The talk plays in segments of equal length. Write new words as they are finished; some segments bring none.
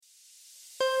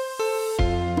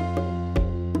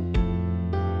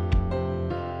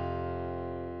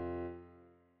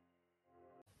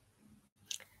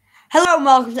Hello and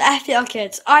welcome to FPL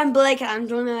Kids. I'm Blake and I'm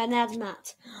joined by my dad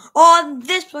Matt. On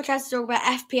this podcast, we talk about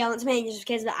FPL. It's mainly just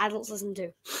kids that adults listen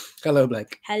to. Hello,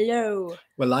 Blake. Hello.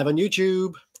 We're live on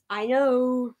YouTube. I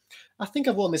know. I think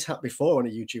I've worn this hat before on a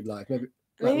YouTube live, maybe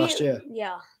last year.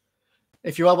 Yeah.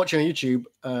 If you are watching on YouTube,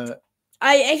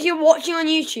 if you're watching on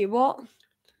YouTube, what?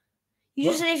 You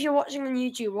What? just said if you're watching on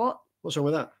YouTube, what? what's wrong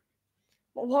with that?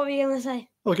 What were you gonna say?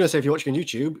 I was going to say if you're watching on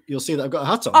YouTube, you'll see that I've got a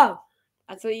hat on. Oh,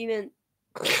 I thought you meant.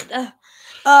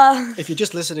 If you're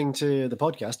just listening to the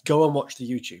podcast, go and watch the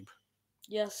YouTube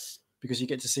Yes. because you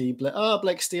get to see Blake. Oh,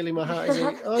 Blake's stealing my hat, is he?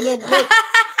 Oh no, Blake.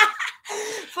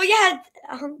 But yeah.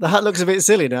 The hat looks a bit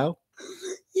silly now.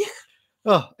 Yeah.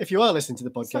 Oh, if you are listening to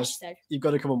the That's what podcast, she said. you've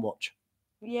got to come and watch.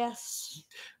 Yes.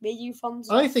 Made you fun.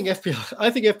 I think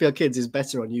FPL Kids is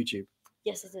better on YouTube.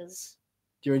 Yes, it is.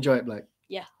 Do you enjoy it, Blake?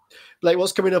 Yeah. Blake,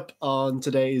 what's coming up on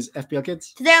today's FPL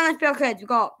Kids? Today on FPL Kids, we've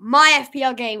got my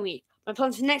FPL game week, my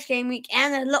plans for next game week,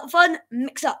 and a lot of fun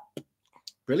mix up.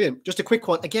 Brilliant. Just a quick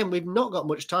one. Again, we've not got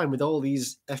much time with all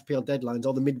these FPL deadlines,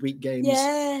 all the midweek games.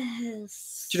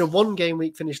 Yes. Do you know, one game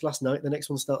week finished last night, the next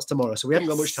one starts tomorrow, so we haven't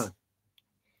got much time.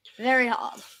 Very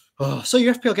hard. Oh, so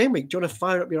your FPL game week, do you want to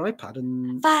fire up your iPad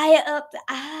and Fire up the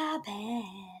iPad.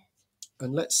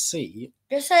 let's see?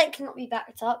 Just say it cannot be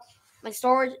backed up. My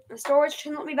storage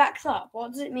cannot be backed up.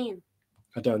 What does it mean?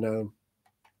 I don't know.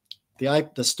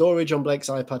 The storage on Blake's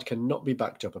iPad cannot be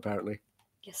backed up, apparently.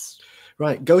 Yes.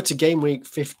 Right, go to game week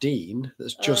 15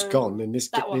 that's just gone in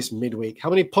this midweek. How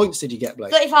many points did you get,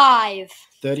 Blake? 35.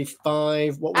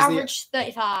 35. What was Average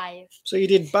 35. So you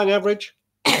did bang average?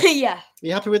 Yeah. Are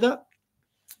you happy with that?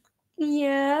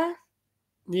 Yeah.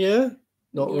 Yeah?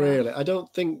 Not Yeah. really. I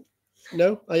don't think...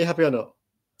 No? Are you happy or not?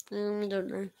 I don't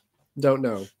know. Don't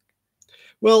know.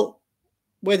 Well,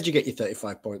 where did you get your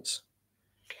 35 points?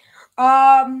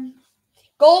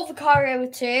 Goal for Cario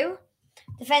with 2.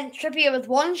 Defense Trippier with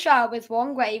 1. Shaw with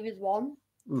 1. Gray with 1.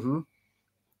 Mm-hmm.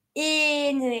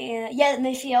 In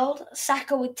midfield,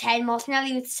 Saka with 10.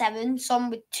 Martinelli with 7.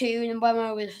 Son with 2. And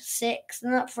Mbeumo with 6.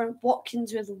 And up front,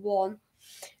 Watkins with 1.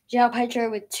 João Pedro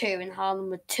with 2. And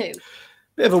Haaland with 2.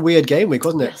 Bit of a weird game week,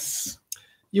 wasn't it? Yes.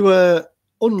 You were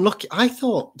unlucky. I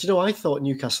thought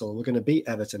Newcastle were going to beat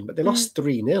Everton, but they lost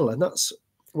 3-0, and that's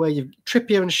where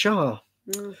Trippier and Shaw.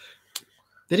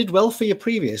 They did well for you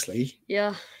previously.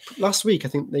 Yeah. Last week, I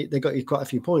think they got you quite a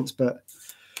few points, but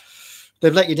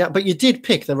they've let you down. But you did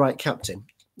pick the right captain.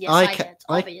 Yes, I did,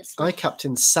 obviously. I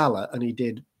captained Salah, and he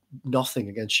did nothing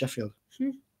against Sheffield.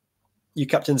 You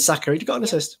captained Saka. He got an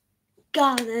assist.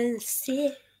 Gonna see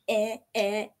it.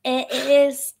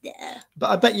 But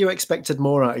I bet you expected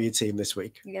more out of your team this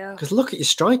week. Yeah. Because look at your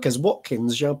strikers,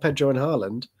 Watkins, João Pedro and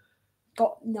Haaland.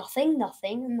 Got nothing.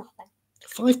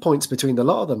 5 points between the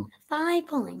lot of them. 5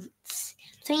 points.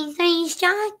 Between 3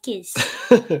 strikers.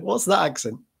 What's that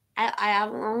accent? I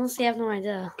honestly have no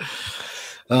idea.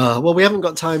 Well, we haven't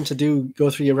got time to go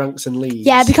through your ranks and leagues.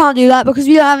 Yeah, we can't do that because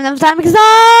we don't have enough time because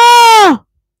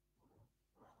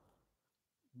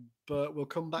But we'll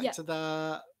come back to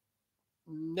that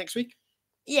next week.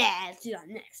 Yeah, let's do that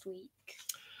next week.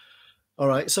 All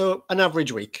right, so an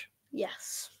average week.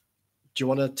 Yes. Do you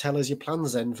want to tell us your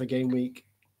plans then for game week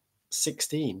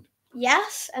 16?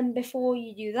 Yes, and before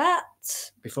you do that...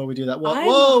 Before we do that,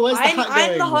 whoa, where's the hat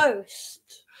going? I'm the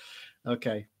host.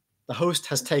 Okay, the host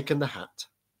has taken the hat.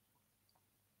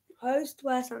 Host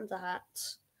wears Santa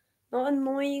hats. Not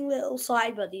annoying little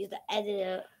side buddies that edit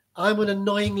it. I'm an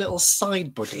annoying little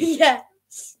side buddy.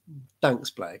 Yes. Thanks,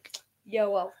 Blake. You're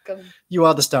welcome. You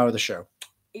are the star of the show.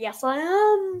 Yes, I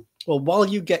am. Well, while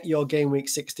you get your game week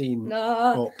 16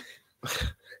 up,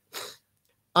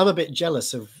 I'm a bit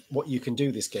jealous of what you can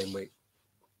do this game week.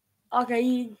 Okay,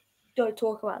 you don't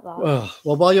talk about that.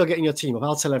 Well, while you're getting your team up,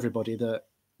 I'll tell everybody that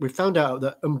we found out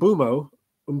that Mbeumo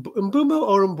or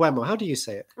Mbeumo, how do you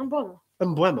say it? Mbeumo.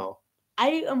 I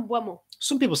do Mbeumo.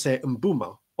 Some people say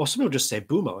Mbeumo, or some people just say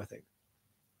Bumo, I think.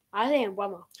 I say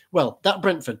Mbeumo. Well, that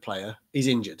Brentford player is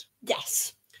injured.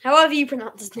 Yes. However you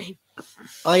pronounce his name.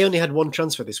 I only had one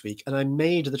transfer this week, and I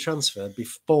made the transfer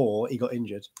before he got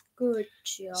injured. Good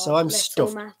job. So I'm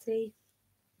stuffed. Matty.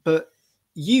 But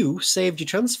you saved your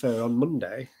transfer on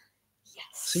Monday. Yes.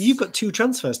 So you've got 2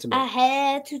 transfers to make. I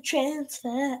had to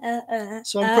transfer.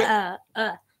 So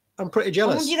I'm pretty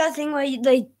jealous. I want to do that thing where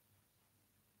they...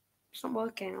 It's not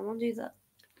working. I want to do that.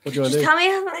 What do you want to do? Just tell me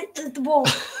how I did the ball.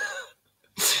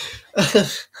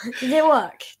 Did it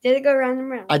work? Did it go round and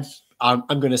round? I'm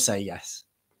going to say yes.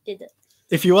 Did it?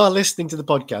 If you are listening to the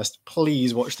podcast,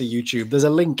 please watch the YouTube. There's a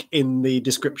link in the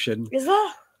description. Is there?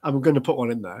 I'm going to put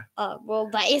one in there. Well,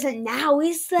 that isn't now,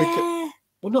 is there?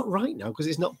 Well, not right now, because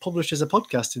it's not published as a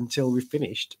podcast until we've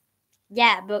finished.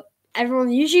 Yeah, but everyone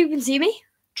on YouTube can see me.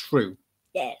 True.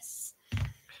 Yes.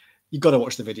 You got to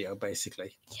watch the video,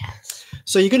 basically. Yes.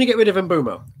 So you're going to get rid of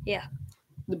Mbumo. Yeah.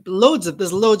 There's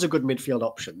loads of good midfield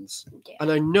options. Yeah.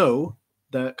 And I know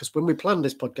that because when we planned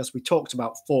this podcast, we talked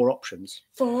about 4 options.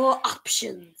 4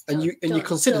 options. And you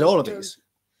considered all of these.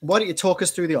 Why don't you talk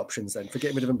us through the options then for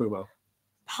getting rid of Mbumo?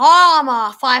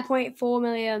 Palmer, 5.4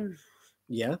 million.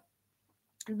 Yeah.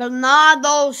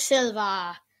 Bernardo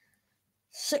Silva,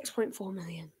 6.4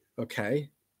 million. Okay.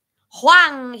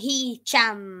 Huang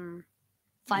Hee-chan,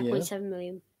 5.7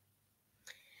 million.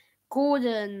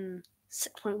 Gordon,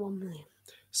 6.1 million.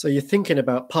 So you're thinking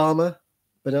about Palmer,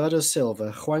 Bernardo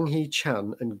Silva, Huang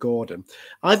Hee-chan, and Gordon.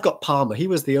 I've got Palmer.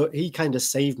 He kind of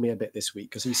saved me a bit this week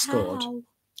because he scored.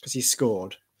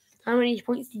 How many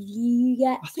points did you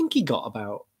get? I think he got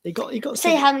about. He got.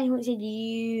 Say how many points did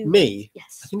you? Me.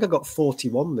 Yes. I think I got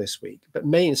 41 this week, but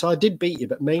so I did beat you,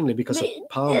 but mainly because of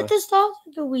Palmer. At the start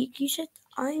of the week, you said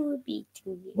I would beat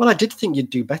you. Well, I did think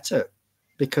you'd do better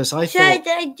because I said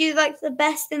thought I'd do like the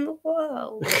best in the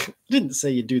world. I didn't say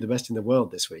you'd do the best in the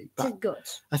world this week, but good.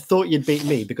 I thought you'd beat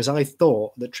me because I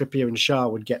thought that Trippier and Shah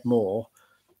would get more,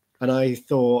 and I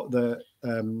thought that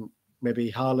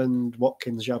maybe Haaland,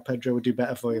 Watkins, João Pedro would do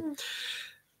better for you.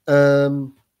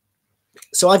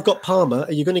 So I've got Palmer.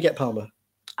 Are you going to get Palmer?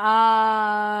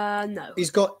 No. He's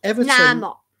got Everton. Nah, I'm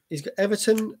not. He's got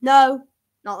Everton. No,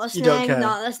 not listening. You don't care.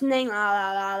 Not listening. La,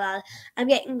 la, la, la. I'm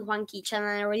getting Huang Hee-chan.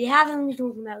 I already haven't been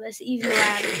talking about this, even though I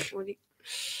haven't already.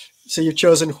 So you've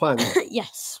chosen Huang.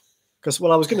 Yes. Because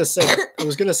I was going to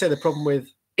say the problem with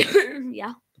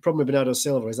yeah. The problem with Bernardo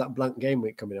Silva is that blank game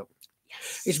week coming up.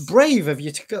 Yes. It's brave of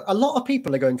you to go. A lot of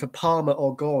people are going for Palmer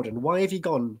or Gordon. Why have you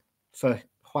gone for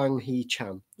Huang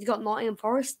Hee-chan? He's got Nottingham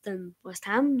Forest and West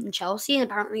Ham and Chelsea, and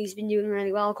apparently he's been doing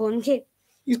really well according to.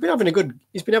 He's been having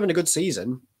a good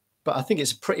season, but I think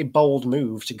it's a pretty bold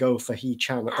move to go for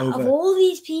Hee-chan over. Of all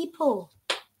these people,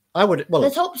 I would. Well, the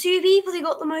top 2 people who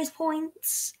got the most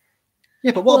points.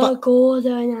 Yeah, but what about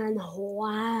Gordon and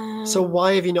Huang? So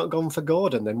why have you not gone for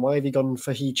Gordon then? Why have you gone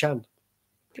for Hee-chan?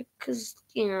 Because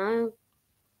you're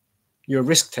a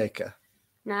risk taker.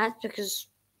 Nah, it's because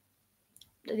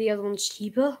the other one's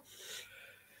cheaper.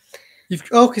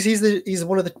 Because he's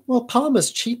one of the. Well,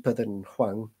 Palmer's cheaper than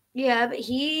Huang. Yeah, but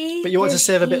you want to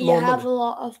save a bit more money. Have a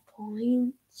lot of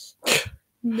points.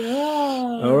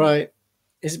 No. All right.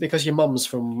 Is it because your mum's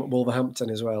from Wolverhampton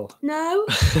as well? No.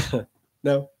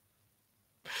 No.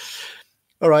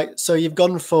 All right. So you've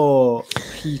gone for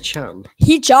Hee-chan.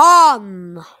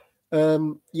 Hee-chan.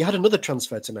 You had another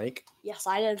transfer to make. Yes,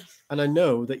 I did. And I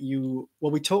know that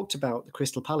we talked about the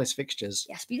Crystal Palace fixtures.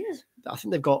 Yes, we did. I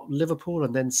think they've got Liverpool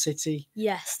and then City.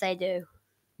 Yes, they do.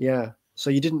 Yeah. So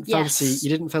you didn't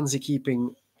fancy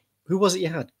keeping. Who was it you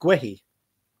had? Guehi.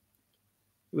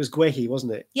 It was Guehi,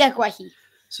 wasn't it? Yeah, Guehi.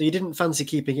 So you didn't fancy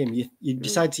keeping him. You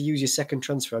decided to use your second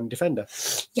transfer on defender.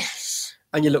 Yes.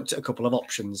 And you looked at a couple of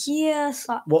options. Yes.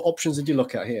 What options did you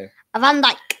look at here? A Van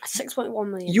Dijk, 6.1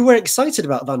 million. You were excited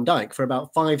about Van Dijk for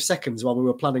about 5 seconds while we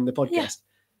were planning the podcast. Yeah.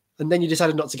 And then you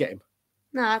decided not to get him.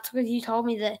 No, that's because you told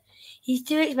me that he's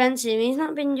too expensive. He's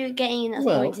not been getting enough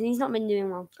points and he's not been doing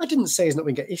well. I didn't say he's not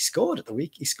been getting. He scored at the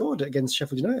week. He scored against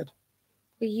Sheffield United.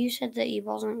 Well, you said that he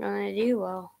wasn't going to do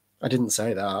well. I didn't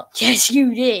say that. Yes,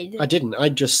 you did. I didn't. I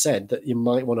just said that you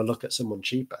might want to look at someone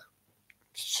cheaper.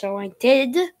 So I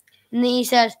did. And then you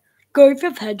said, go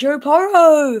for Pedro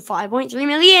Porro, 5.3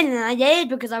 million. And I did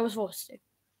because I was forced to.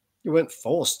 You weren't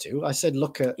forced to. I said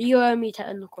look at... You owe me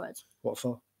 10 words. What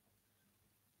for?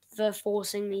 For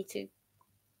forcing me to.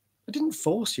 I didn't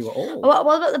force you at all. What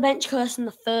about the bench curse in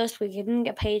the first week? I didn't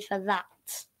get paid for that.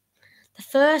 The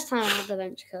first time I had the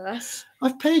bench curse.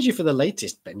 I've paid you for the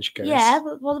latest bench curse. Yeah,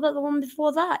 but what about the one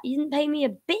before that? You didn't pay me a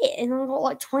bit, and I got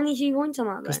like 22 points on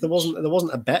that. Because there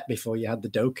wasn't a bet before you had the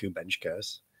Doku bench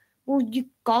curse. Well, you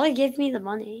gotta give me the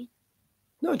money.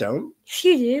 No, I don't. If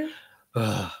you do.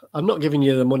 I'm not giving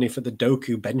you the money for the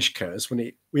Doku bench curse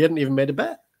when we hadn't even made a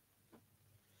bet.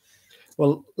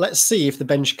 Well, let's see if the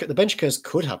bench curse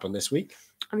could happen this week.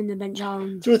 I mean the bench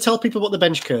Haaland. Do you want to tell people what the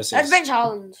bench curse is? That's bench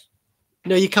Haaland.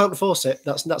 No, you can't force it.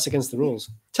 That's against the rules.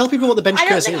 Tell people what the bench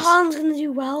curse is. I don't think Haaland's going to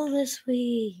do well this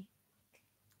week.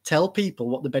 Tell people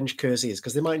what the bench curse is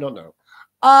because they might not know.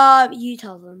 You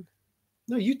tell them.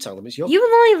 No, you tell them. It's your. You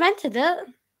the one who invented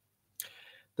it.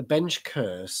 The bench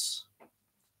curse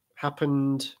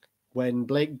happened when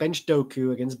Blake benched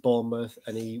Doku against Bournemouth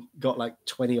and he got like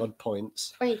 20 odd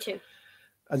points. 22.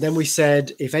 And then we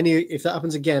said if that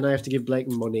happens again, I have to give Blake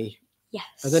money. Yes.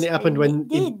 And then it happened when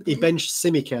he benched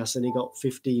Tsimikas and he got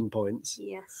 15 points.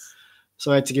 Yes.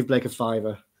 So I had to give Blake a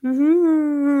fiver.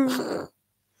 Mm-hmm.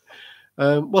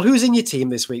 Well, who's in your team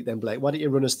this week then, Blake? Why don't you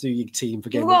run us through your team for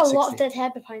game You've week got a 16? lot of dead hair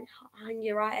behind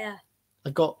your right ear.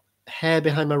 I've got hair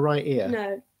behind my right ear.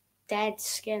 No, dead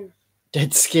skin.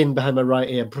 Dead skin behind my right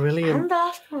ear. Brilliant. And the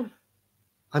last one.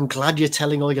 I'm glad you're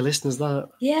telling all your listeners that.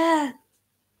 Yeah.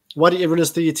 Why don't you run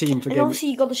us through your team for And game obviously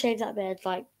you got to shave that beard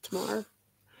like tomorrow.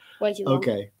 Way too long.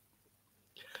 Okay.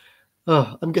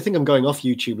 Oh, I think I'm going off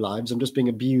YouTube lives. I'm just being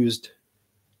abused.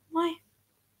 Why?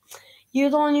 You're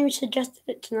the one who suggested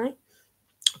it tonight.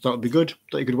 I thought it'd be good.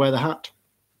 Thought you could wear the hat.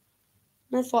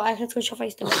 I thought I could switch your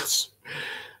face to bits.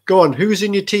 Go on. Who's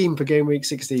in your team for game week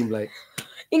 16, Blake?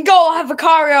 In goal, I have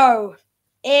Vicario.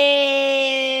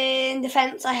 In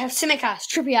defence, I have Simicas,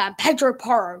 Trippier, and Pedro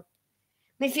Porro.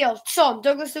 Midfield, Son,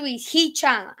 Douglas Luiz,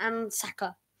 He-Chan, and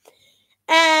Saka.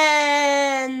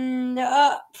 And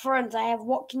up front, I have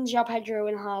Watkins, João Pedro,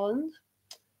 and Haaland.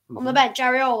 On the bench,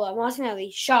 Areola,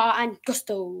 Martinelli, Shaw, and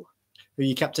Gusto. Who are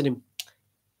you captaining?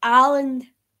 Haaland.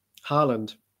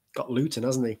 Haaland. Got Luton,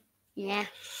 hasn't he? Yeah.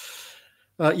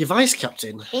 Your vice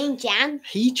captain? He-Chan.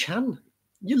 He-Chan.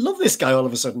 You love this guy all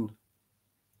of a sudden.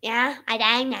 Yeah, I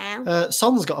don't know.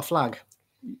 Son's got a flag,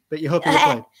 but you hope he'll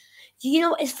play. Do you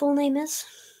know what his full name is?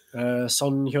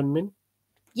 Son Hyun-min?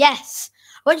 Yes.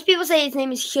 A bunch of people say his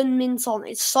name is Hyun-min Son.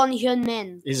 It's Son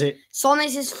Hyun-min. Is it? Son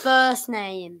is his first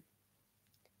name.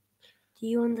 Do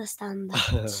you understand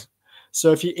that?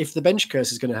 So if the bench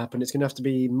curse is going to happen, it's going to have to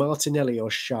be Martinelli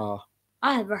or Shaw.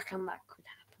 I reckon that could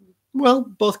happen. Well,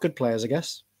 both good players, I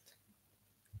guess.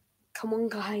 Come on,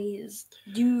 guys.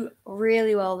 Do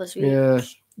really well this week. Yeah.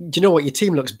 Do you know what? Your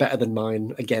team looks better than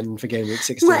mine again for game week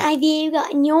 16. What have you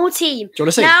got in your team? Do you want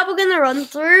to see? Now we're going to run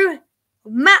through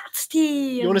Matt's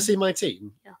team. You want to see my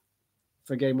team? Yeah.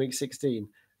 For game week 16.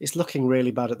 It's looking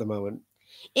really bad at the moment.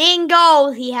 In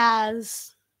goal, he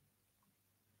has...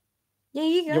 Yeah,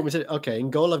 you go. You want me to? Okay, in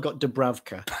goal, I've got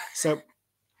Dubravka.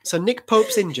 So Nick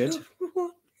Pope's injured.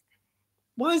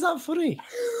 Why is that funny?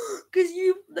 Because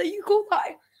you call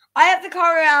that... I have the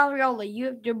Areola. You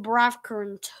have Dubravka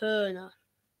and Turner.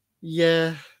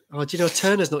 Yeah. Oh, do you know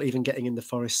Turner's not even getting in the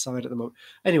Forest side at the moment?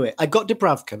 Anyway, I got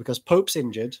Dubravka because Pope's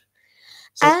injured.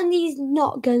 So, and he's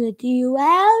not going to do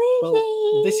well,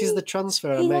 well, this is the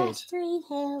transfer I made. last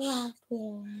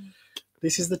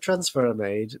This is the transfer I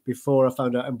made before I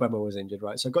found out Mbeumo was injured,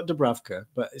 right? So I've got Dubravka,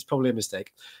 but it's probably a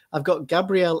mistake. I've got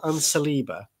Gabriel and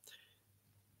Saliba,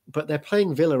 but they're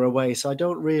playing Villa away, so I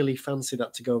don't really fancy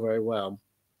that to go very well.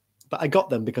 But I got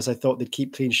them because I thought they'd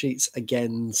keep clean sheets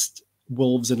against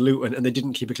Wolves and Luton, and they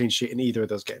didn't keep a clean sheet in either of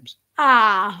those games.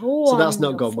 So that's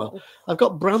not gone well. I've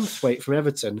got Branthwaite from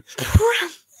Everton,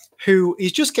 who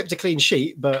he's just kept a clean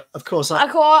sheet, but of course I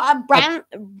call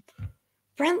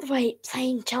Branthwaite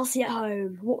playing Chelsea at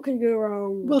home. What could go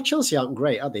wrong? Well, Chelsea aren't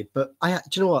great, are they? But do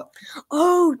you know what?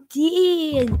 Oh,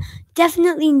 Dean.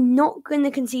 Definitely not going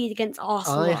to concede against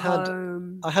Arsenal at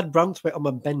home. I had Branthwaite on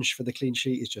my bench for the clean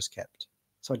sheet he's just kept.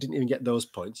 So I didn't even get those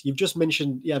points. You've just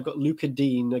mentioned, I've got Luca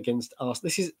Dean against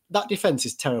Arsenal. That defence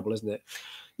is terrible, isn't it?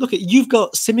 Look, you've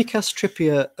got Simicas,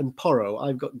 Trippier and Porro.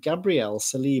 I've got Gabriel,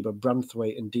 Saliba,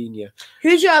 Branthwaite and Digne.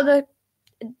 Who's your other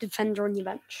defender on your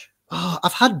bench? Oh,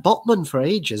 I've had Botman for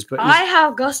ages, but I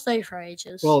have Gusto for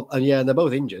ages. Well, and they're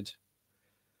both injured.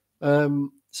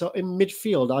 So in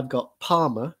midfield, I've got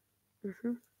Palmer,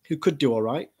 who could do all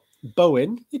right.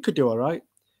 Bowen, he could do all right.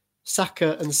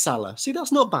 Saka and Salah. See,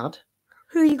 that's not bad.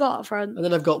 Who you got up front? And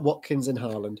then I've got Watkins and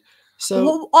Haaland.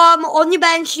 So on your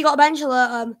bench, you got a bench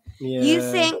alert. Yeah. You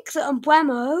think that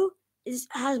Mbeumo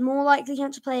has more likely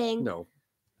chance of playing? No.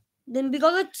 Then we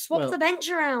got to swap the bench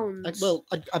around.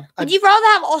 Would you rather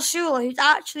have Osula, who's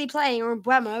actually playing, or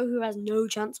Mbeumo, who has no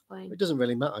chance of playing? It doesn't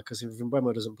really matter, because if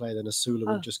Mbeumo doesn't play, then Osula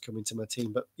will just come into my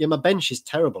team. But yeah, my bench is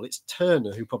terrible. It's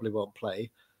Turner, who probably won't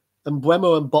play, and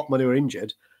Mbeumo and Botman, who are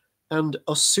injured, and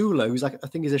Osula, who's I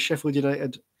think he's a Sheffield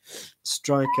United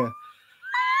striker.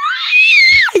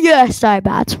 Yeah, so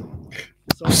bad.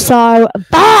 So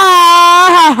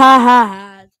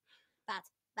bad.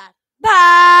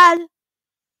 Bad.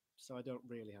 So I don't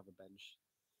really have a bench.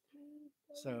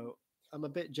 So I'm a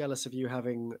bit jealous of you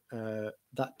having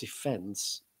that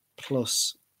defence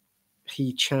plus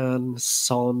He-Chan,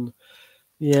 Son.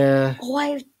 Yeah.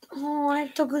 I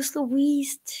have Douglas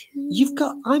Luiz too. You've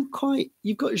got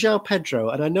João Pedro,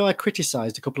 and I know I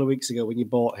criticised a couple of weeks ago when you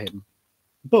bought him,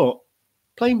 but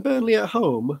playing Burnley at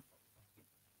home,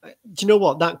 do you know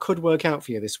what? That could work out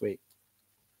for you this week.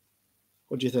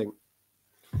 What do you think?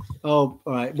 Oh,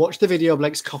 all right. Watch the video.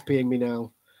 Blake's copying me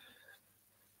now.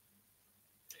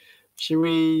 Should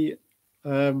we?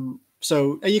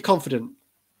 So, are you confident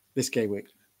this game week?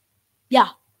 Yeah.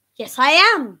 Yes, I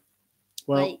am.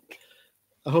 Well,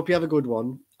 I hope you have a good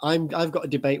one. I've got a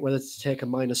debate whether to take a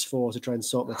 -4 to try and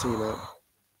sort my team out.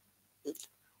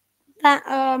 That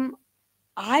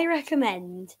I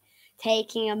recommend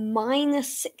taking a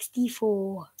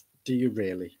 -64. Do you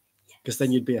really? Because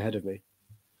then you'd be ahead of me.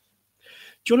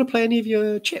 Do you want to play any of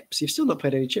your chips? You've still not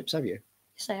played any chips, have you?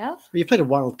 Yes, I have. Well, you played a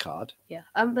wild card. Yeah,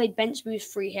 I haven't played bench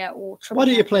boost, free hit, or triple. Why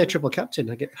don't you play a captain. triple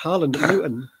captain? I get Haaland and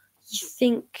Newton. You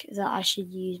think that I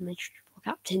should use my triple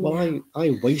captain? Well, now?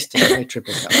 I wasted my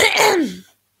triple captain.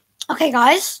 Okay,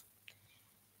 guys.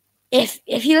 If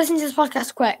you listen to this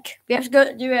podcast quick, we have to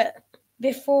go do it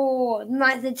before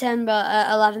 9th of December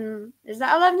at 11. Is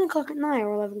that 11 o'clock at night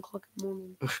or 11 o'clock in the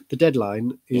morning? The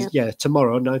deadline is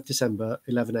tomorrow, 9th December,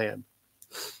 11 a.m.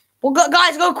 Well,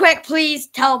 guys, go quick, please.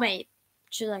 Tell me.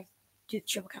 Should I do the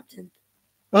triple captain?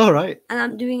 All right. And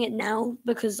I'm doing it now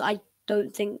because I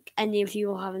don't think any of you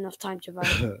will have enough time to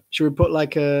vote. Should we put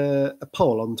like a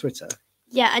poll on Twitter?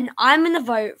 Yeah, and I'm going to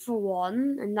vote for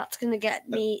one, and that's going to get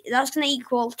me, that's going to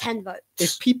equal 10 votes.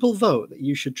 If people vote that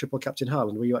you should triple captain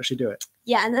Haaland, will you actually do it?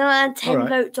 Yeah, and then I'll add 10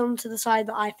 votes onto the side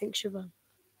that I think should vote.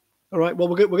 All right, well,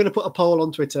 we're going to put a poll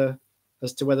on Twitter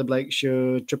as to whether Blake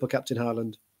should triple captain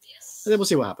Haaland. Yes. And then we'll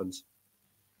see what happens.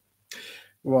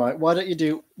 Right, why don't you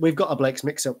do, we've got a Blake's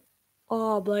mix-up.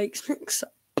 Oh, Blake's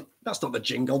mix-up. That's not the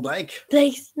jingle, Blake.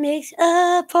 Blake's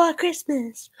mix-up for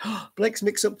Christmas. Blake's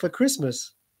mix-up for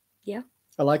Christmas. Yeah.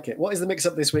 I like it. What is the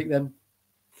mix-up this week, then?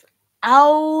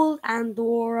 Old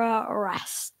Andorra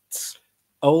rests.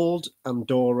 Old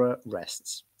Andorra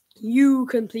rests. You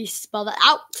can please spell that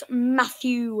out,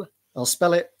 Matthew. I'll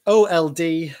spell it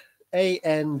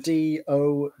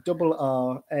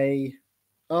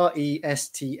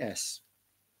OldAndorraRests.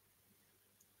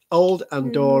 Old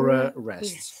Andorra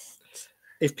rests.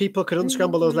 If people could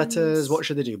unscramble those letters, what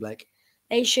should they do, Blake?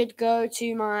 They should go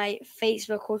to my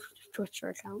Facebook or Twitter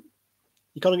account.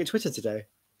 You're calling it Twitter today?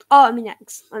 Oh, I mean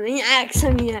X. And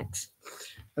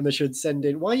they should send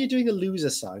in... Why are you doing a loser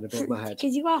sign above my head?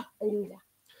 Because you are a loser.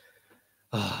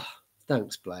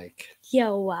 Thanks, Blake.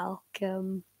 You're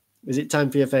welcome. Is it time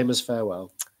for your famous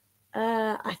farewell?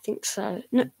 I think so.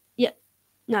 No, yeah.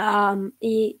 No,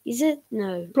 is it?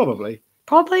 No. Probably.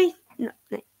 No.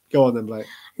 Go on then, Blake.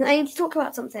 I need to talk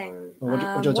about something. What do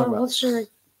you want to talk about? I'm just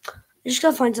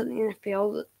going to find something in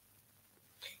FPL.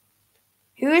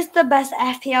 Who is the best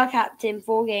FPL captain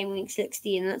for game week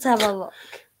 16? Let's have a look.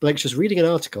 Blake's just reading an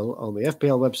article on the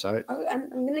FPL website. I'm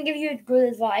going to give you good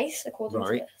advice according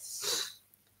to this.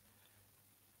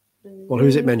 Well,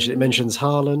 who's it mentioned? It mentions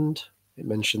Haaland. It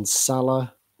mentions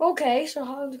Salah. Okay, so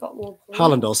Haaland's got more goals.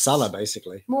 Haaland or Salah,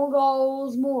 basically. More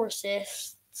goals, more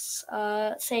assists,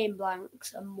 same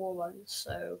blanks, and more runs.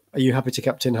 So, are you happy to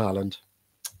captain Haaland?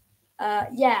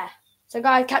 Yeah. So,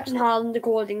 guys, Captain Haaland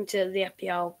according to the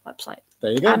FPL website.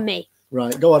 There you go. And me.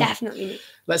 Right, go on. Definitely me.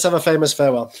 Let's have a famous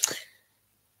farewell.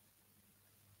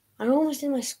 I almost did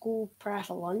my school prayer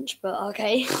for lunch, but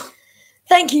okay.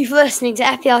 Thank you for listening to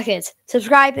FPL Kids.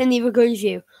 Subscribe and leave a good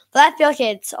review for FPL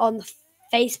Kids on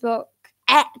Facebook,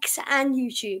 X, and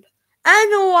YouTube.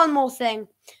 And one more thing.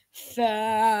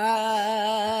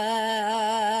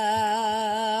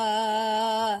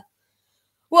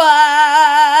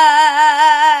 Wow.